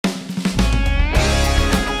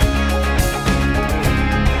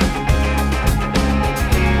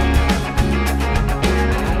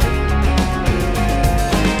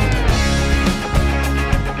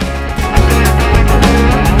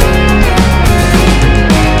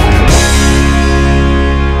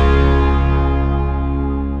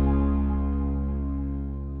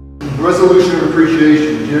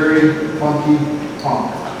appreciation, Jerry Funky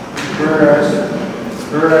Funk.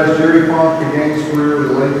 Whereas Jerry Funk began his career with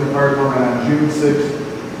the Ludington Fire Department on June 6,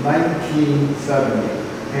 1970,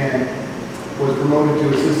 and was promoted to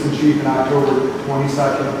Assistant Chief on October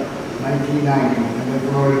 22nd, 1990, and then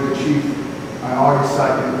promoted to Chief on August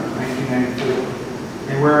 2nd, 1994.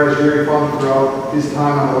 And whereas Jerry Funk throughout his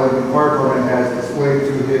time on the Ludington Fire Department has displayed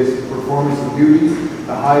to his performance of duties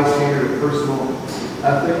the high standard of personal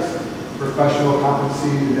ethics, professional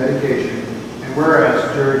competency, and dedication. And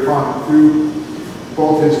whereas Jerry Funk, through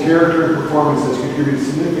both his character and performance, has contributed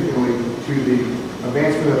significantly to the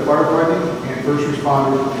advancement of firefighting and first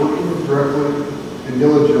responders, working directly and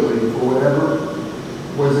diligently for whatever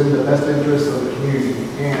was in the best interest of the community.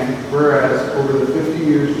 And whereas over the 50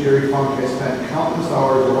 years, Jerry Funk has spent countless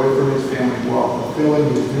hours away from his family while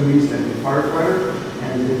fulfilling his duties as a firefighter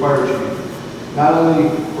and as a fire chief, not only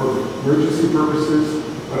for emergency purposes,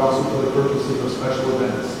 but also for the purposes of special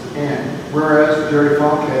events. And whereas Jerry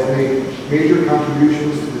Funk has made major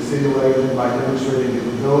contributions to the city of Ludington by demonstrating his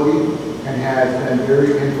ability and has been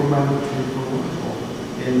very influential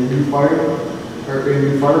in new fire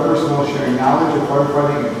personnel sharing knowledge of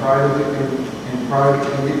firefighting and pride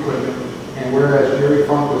in the equipment. And whereas Jerry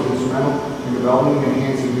Funk was instrumental in developing and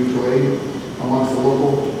enhancing mutual aid amongst the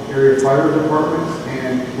local area fire departments,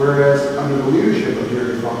 and whereas under the leadership of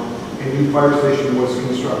Jerry Funk, a new fire station was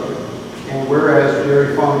constructed. And whereas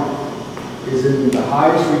Jerry Funk is in the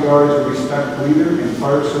highest regards and respect leader and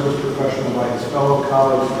fire service professional by his fellow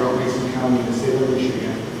colleagues throughout Mason County and the state of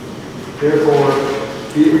Michigan. Therefore,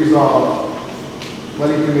 be it resolved,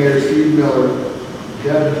 Ludington Mayor Steve Miller,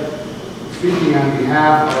 speaking on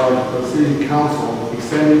behalf of the City Council,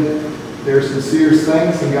 extended their sincere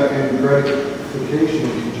thanks and gratification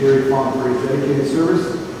to Jerry Funk for his dedicated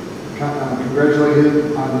service, congratulate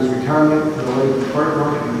him on his retirement for the Ludington Fire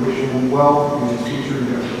Department, and wish him well in his future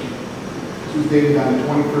endeavors. This was dated on the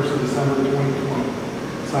 21st of December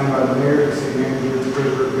 2020, signed by the Mayor, the City Manager, and the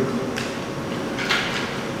Treasurer.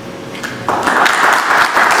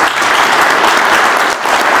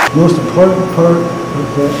 The most important part of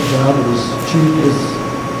that job is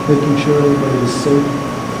making sure everybody is safe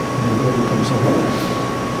and everybody comes home.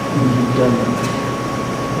 And you've done that.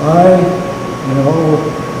 I and all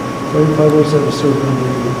firefighters that have served under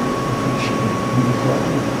you appreciate it.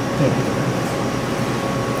 Thank you.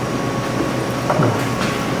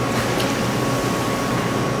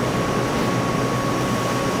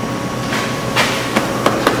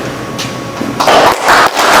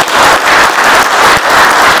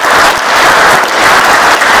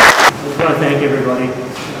 Thank everybody.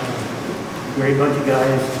 Great bunch of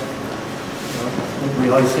guys. Like we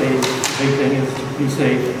always say, the big thing is to be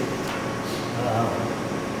safe.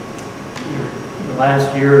 The last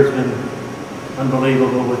year has been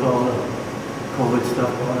unbelievable with all the COVID stuff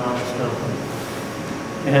going on and stuff.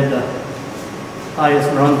 We had the highest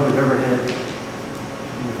runs we've ever had in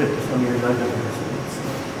the 50-some years I've been here.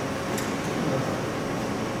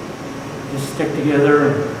 So just stick together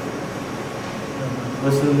and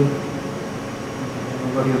listen.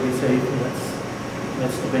 Everybody will be safe, and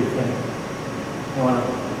that's the big thing. I want to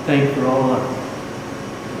thank for all the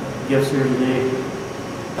gifts here today.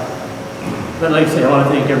 But like I say, I want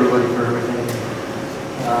to thank everybody for everything.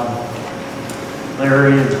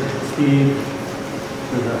 Larry and Steve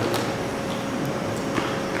for the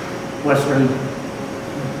Western.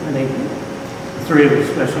 I think the three of us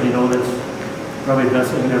especially know that's probably the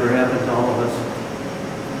best thing that ever happened to all of us.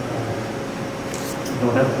 We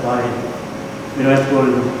don't have to buy. We don't have to go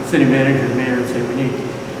to the city manager and mayor and say we need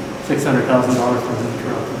 $600,000 for the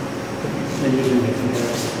truck. They usually make them do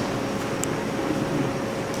that.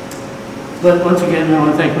 But once again, I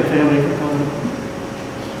want to thank my family for coming.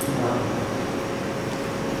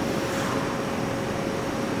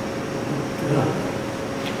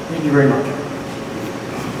 Thank you very much.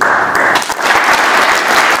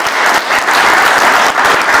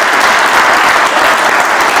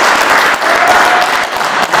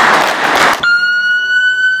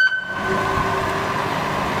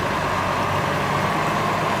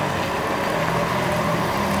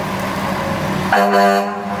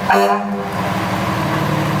 Thank you.